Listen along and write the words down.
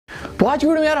तो आज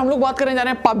वीडियो में यार हम लोग बात करने जा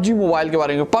रहे हैं पबजी मोबाइल के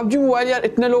बारे में। पबजी मोबाइल यार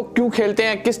इतने लोग क्यों खेलते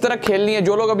हैं, किस तरह खेलनी है,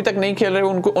 जो लोग अभी तक नहीं खेल रहे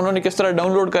उन्होंने किस तरह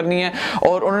डाउनलोड करनी है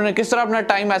और उन्होंने किस तरह अपना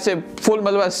टाइम ऐसे फुल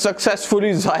मतलब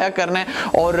सक्सेसफुली जाया करना है,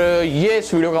 और ये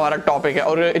इस वीडियो का हमारा टॉपिक है।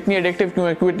 और इतनी एडिक्टिव क्यों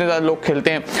है, क्यों इतने ज्यादा लोग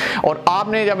खेलते हैं और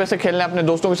आपने जब ऐसे खेलना है अपने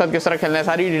दोस्तों के साथ किस तरह खेलना है,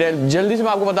 सारी डिटेल जल्दी से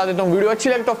मैं आपको बता देता हूँ। वीडियो अच्छी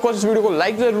लगे तो ऑफकोर्स इस वीडियो को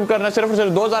लाइक जरूर करना, सिर्फ और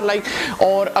सिर्फ 2000 लाइक।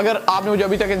 और अगर आपने मुझे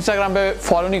अभी तक इंस्टाग्राम पे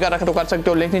फॉलो नहीं कर रखा तो कर सकते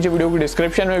हो, लिंक नीचे वीडियो की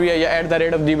डिस्क्रिप्शन में भी है, या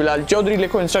 @bilal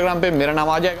लिखो इंस्टाग्राम पे, मेरा नाम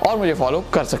आ जाएगा और मुझे फॉलो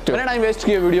कर सकते हो। मैंने टाइम वेस्ट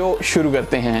किए, वीडियो शुरू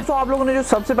करते हैं। तो आप लोगों ने जो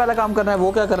सबसे पहला काम करना है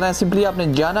वो क्या करना है, सिंपली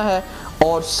आपने जाना है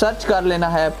और सर्च कर लेना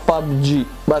है पबजी।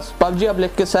 बस पबजी आप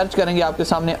लिख के सर्च करेंगे, आपके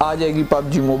सामने आ जाएगी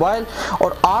पबजी मोबाइल,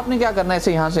 और आपने क्या करना है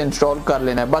इसे यहाँ से इंस्टॉल कर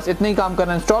लेना है। बस इतना ही काम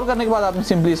करना है। इंस्टॉल करने के बाद आपने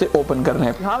सिंपली इसे ओपन करना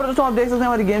है। यहाँ पर दोस्तों आप देख सकते हैं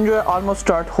हमारी गेम जो है ऑलमोस्ट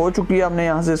स्टार्ट हो चुकी है। हमने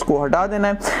यहाँ से इसको हटा देना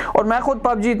है। और मैं खुद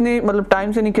पबजी इतनी मतलब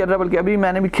टाइम से नहीं खेल रहा, बल्कि अभी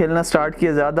मैंने भी खेलना स्टार्ट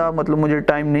किया, ज्यादा मतलब मुझे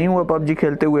टाइम नहीं हुआ पबजी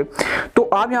खेलते हुए। तो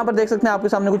आप यहाँ पर देख सकते हैं आपके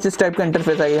सामने कुछ इस टाइप का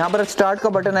इंटरफेस आएगा। यहाँ पर स्टार्ट का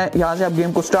बटन है, यहाँ से आप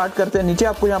गेम को स्टार्ट करते हैं। नीचे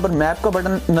आपको यहाँ पर मैप का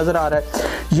बटन नजर आ रहा है।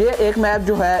 ये एक मैप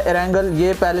जो है इरांगल,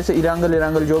 ये पहले से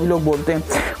इरांगल जो भी लोग बोलते हैं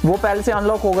वो पहले से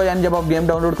अनलॉक होगा, यानी जब आप गेम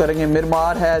डाउनलोड करेंगे।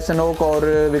 मिरमार है, सनोक और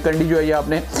विकंडी जो है ये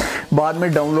आपने बाद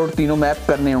में डाउनलोड तीनों मैप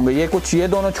करने होंगे। ये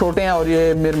दोनों छोटे हैं और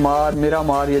ये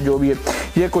मिरामार ये जो भी है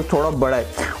ये कुछ थोड़ा बड़ा है।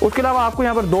 उसके अलावा आपको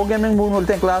यहाँ पर 2 गेमिंग मोड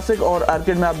मिलते हैं, क्लासिक और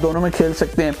आर्केड में, आप दोनों में खेल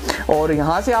सकते हैं। और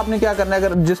यहाँ से आपने क्या करना है,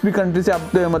 अगर जिस भी कंट्री से आप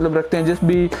मतलब रखते हैं, जिस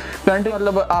भी कंट्री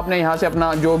मतलब आपने यहाँ से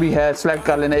अपना जो भी है सिलेक्ट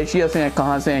कर लेना है। एशिया से हैं,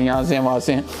 कहाँ से हैं, यहाँ से हैं, वहाँ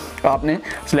से हैं, आपने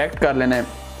सिलेक्ट कर लेना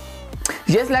है।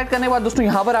 ये सिलेक्ट करने के बाद दोस्तों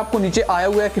यहाँ पर आपको नीचे आया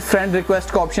हुआ है कि फ्रेंड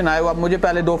रिक्वेस्ट का ऑप्शन आया हुआ। अब मुझे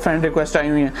पहले 2 फ्रेंड रिक्वेस्ट आई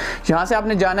हुई हैं। यहाँ से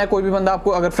आपने जाना है, कोई भी बंदा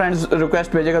आपको अगर फ्रेंड्स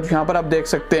रिक्वेस्ट भेजेगा तो यहाँ पर आप देख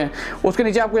सकते हैं। उसके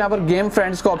नीचे आपको यहाँ पर गेम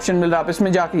फ्रेंड्स का ऑप्शन मिल रहा है। आप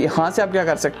इसमें जाके यहाँ से आप क्या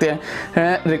कर सकते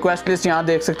हैं, रिक्वेस्ट लिस्ट यहाँ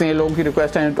देख सकते हैं, लोगों की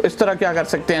रिक्वेस्ट है। तो इस तरह क्या कर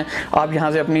सकते हैं, आप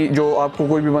यहाँ से अपनी जो आपको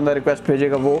कोई भी बंदा रिक्वेस्ट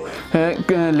भेजेगा वो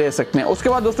ले सकते हैं। उसके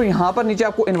बाद दोस्तों यहाँ पर नीचे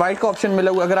आपको इन्वाइट का ऑप्शन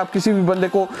मिला हुआ है। अगर आप किसी भी बंदे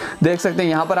को देख सकते हैं,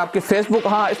 यहाँ पर आपके फेसबुक,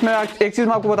 हाँ इसमें एक चीज़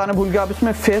मैं आपको बताना भूल गया, आप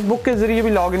इसमें फेसबुक के जरिए भी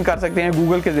लॉग इन कर सकते हैं,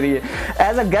 गूगल के जरिए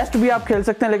एज अ गेस्ट भी आप खेल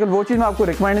सकते हैं। लेकिन वो चीज़ मैं आपको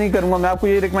रिकमेंड नहीं करूंगा। मैं आपको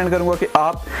ये रिकमेंड करूंगा कि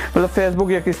आप मतलब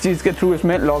फेसबुक या किस चीज़ के थ्रू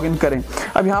इसमें लॉग इन करें।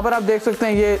 अब यहाँ पर आप देख सकते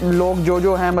हैं ये लोग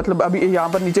जो हैं, मतलब अभी यहाँ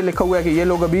पर नीचे लिखा हुआ है कि ये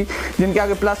लोग अभी जिनके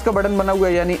आगे प्लस का बटन बना हुआ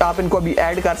है, यानी आप इनको अभी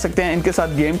ऐड कर सकते हैं, इनके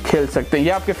साथ गेम खेल सकते हैं।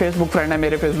 ये आपके फेसबुक फ्रेंड है,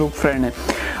 मेरे फेसबुक फ्रेंड है।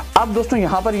 अब दोस्तों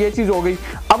यहाँ पर ये चीज़ हो गई।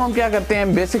 अब हम क्या करते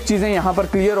हैं, बेसिक चीज़ें यहाँ पर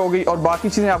क्लियर हो गई और बाकी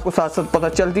चीज़ें आपको साथ साथ पता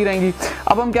चलती रहेंगी।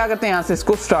 अब हम क्या करते हैं, यहाँ से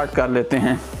इसको स्टार्ट कर लेते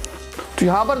हैं। तो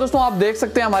यहाँ पर दोस्तों आप देख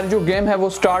सकते हैं हमारी जो गेम है वो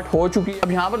स्टार्ट हो चुकी है।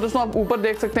 अब यहाँ पर दोस्तों आप ऊपर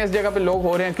देख सकते हैं इस जगह पे लोग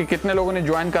हो रहे हैं कि कितने लोगों ने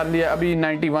ज्वाइन कर लिया। अभी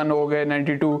 91 हो गए,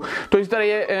 92, तो इस तरह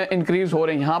ये इंक्रीज हो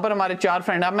रहे हैं। यहाँ पर हमारे 4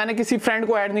 फ्रेंड, अब मैंने किसी फ्रेंड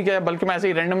को ऐड नहीं किया, बल्कि मैं ऐसे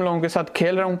ही रैंडम लोगों के साथ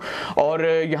खेल रहा हूँ। और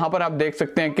यहाँ पर आप देख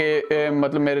सकते हैं कि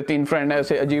मतलब मेरे 3 फ्रेंड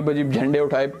ऐसे अजीब अजीब झंडे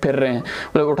उठाए फिर रहे हैं,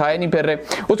 मतलब उठाए नहीं फिर रहे।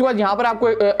 उसके बाद यहाँ पर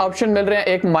आपको ऑप्शन मिल रहे हैं,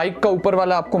 एक माइक का ऊपर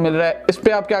वाला आपको मिल रहा है। इस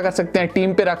पर आप क्या कर सकते हैं,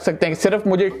 टीम पे रख सकते हैं कि सिर्फ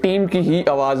मुझे टीम की ही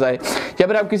आवाज़ आए, या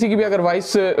फिर आप किसी की भी अगर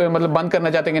वॉइस मतलब बंद करना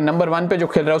चाहते हैं कि नंबर 1 पे जो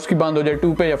खेल रहा है उसकी बंद हो जाए,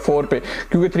 2 पे या 4 पे,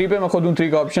 क्योंकि 3 पे मैं खुद हूं, 3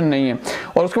 का ऑप्शन नहीं है।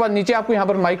 और उसके बाद नीचे आपको यहाँ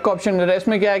पर माइक का ऑप्शन मिल रहा है।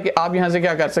 इसमें क्या है कि आप यहाँ से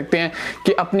क्या कर सकते हैं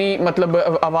कि अपनी मतलब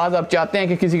आवाज़ आप चाहते हैं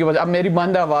कि किसी की अब मेरी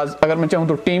बंद आवाज़ अगर मैं चाहूँ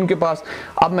तो टीम के पास,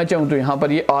 अब मैं चाहूँ तो यहाँ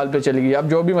पर ये ऑल पे चलेगी। अब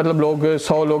जो भी मतलब लोग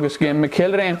 100 लोग इस गेम में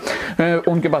खेल रहे हैं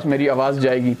उनके पास मेरी आवाज़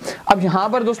जाएगी। अब यहाँ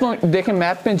पर दोस्तों देखें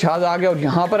मैप पे जहाज आ गया, और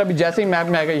यहाँ पर अभी जैसे ही मैप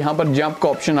में आएगा यहाँ पर जंप का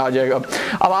ऑप्शन आ जाएगा।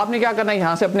 अब आपने क्या करना है,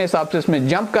 यहाँ से अपने हिसाब से इसमें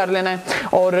जंप कर लेना है।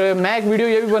 और मैं एक वीडियो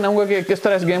ये भी बनाऊंगा कि किस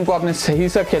तरह इस गेम को आपने सही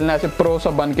से खेलना है, ऐसे प्रो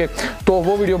सब बन के, तो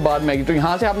वो वीडियो बाद में आएगी। तो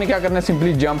यहाँ से आपने क्या करना है,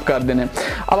 सिंपली जंप कर देना है।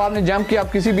 अब आपने जंप किया,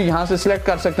 आप किसी भी यहाँ से सिलेक्ट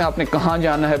कर सकते हैं आपने कहाँ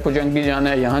जाना है, पुजंगी जाना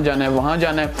है, यहाँ जाना है, वहाँ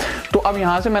जाना है। तो अब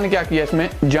यहाँ से मैंने क्या किया, इसमें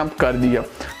जंप कर दिया।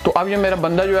 तो अब ये मेरा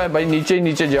बंदा जो है भाई नीचे ही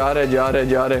नीचे जा रहा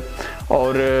है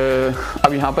और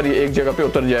अब यहाँ पर ये एक जगह पे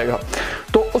उतर जाएगा।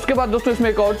 तो उसके बाद दोस्तों इसमें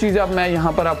एक और चीज़ अब मैं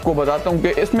यहाँ पर आपको बताता हूँ कि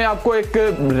इसमें आपको एक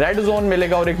रेड जोन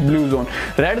मिलेगा और एक ब्लू जोन।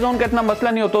 रेड जोन का इतना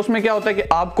मसला नहीं होता, उसमें क्या होता है कि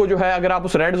आपको जो है अगर आप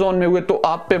उस रेड जोन में हुए तो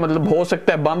आप पे मतलब हो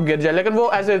सकता है बम गिर जाए, लेकिन वो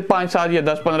ऐसे 5 7 या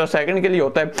 10 15 सेकंड के लिए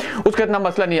होता है, उसका इतना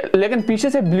मसला नहीं है। लेकिन पीछे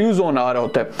से ब्लू जोन आ रहा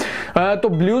होता है। तो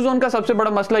ब्लू जोन का सबसे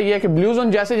बड़ा मसला ये है कि ब्लू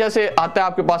जोन जैसे जैसे आता है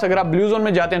आपके पास, अगर आप ब्लू जोन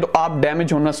में जाते हैं तो आप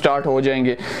डैमेज होना स्टार्ट हो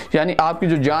जाएंगे, यानी आपकी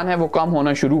जो जान है वो कम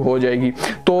होना शुरू हो जाएगी।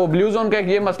 तो ब्लू जोन का एक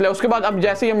ये मसला है। उसके बाद अब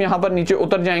जैसे ही हम यहाँ पर नीचे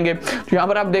उतर जाएंगे तो यहाँ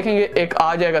पर आप देखेंगे एक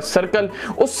आ जाएगा सर्कल,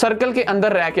 उस सर्कल के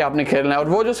अंदर रह के आपने खेलना है और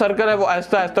वो जो सर्कल है वो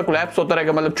आहिस्ता आहिस्ता कोलैप्स होता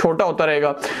रहेगा, मतलब छोटा होता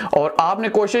रहेगा और आपने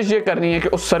कोशिश ये करनी है कि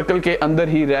उस सर्कल के अंदर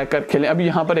ही रहकर खेलें। अभी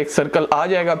यहाँ पर एक सर्कल आ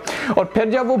जाएगा और फिर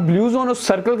जब वो ब्लू जोन उस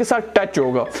सर्कल के साथ टच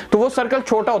होगा तो वो सर्कल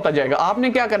छोटा होता जाएगा। आपने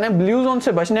क्या करना है, ब्लू जोन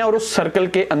से बचना है और उस सर्कल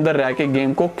के अंदर रह के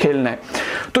गेम को खेलना है।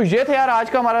 तो ये थे यार आज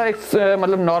का हमारा एक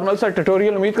मतलब नॉर्मल सा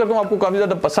ट्यूटोरियल। उम्मीद करता हूँ आपको काफी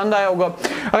ज्यादा पसंद आया होगा।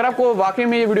 अगर आपको वाकई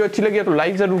में ये वीडियो अच्छी लगी है तो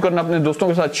लाइक जरूर करना, अपने दोस्तों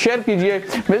के साथ शेयर कीजिए।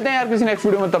 मिलते हैं यार किसी नेक्स्ट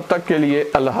वीडियो में, तब तक के लिए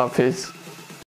अल्लाह हाफिज।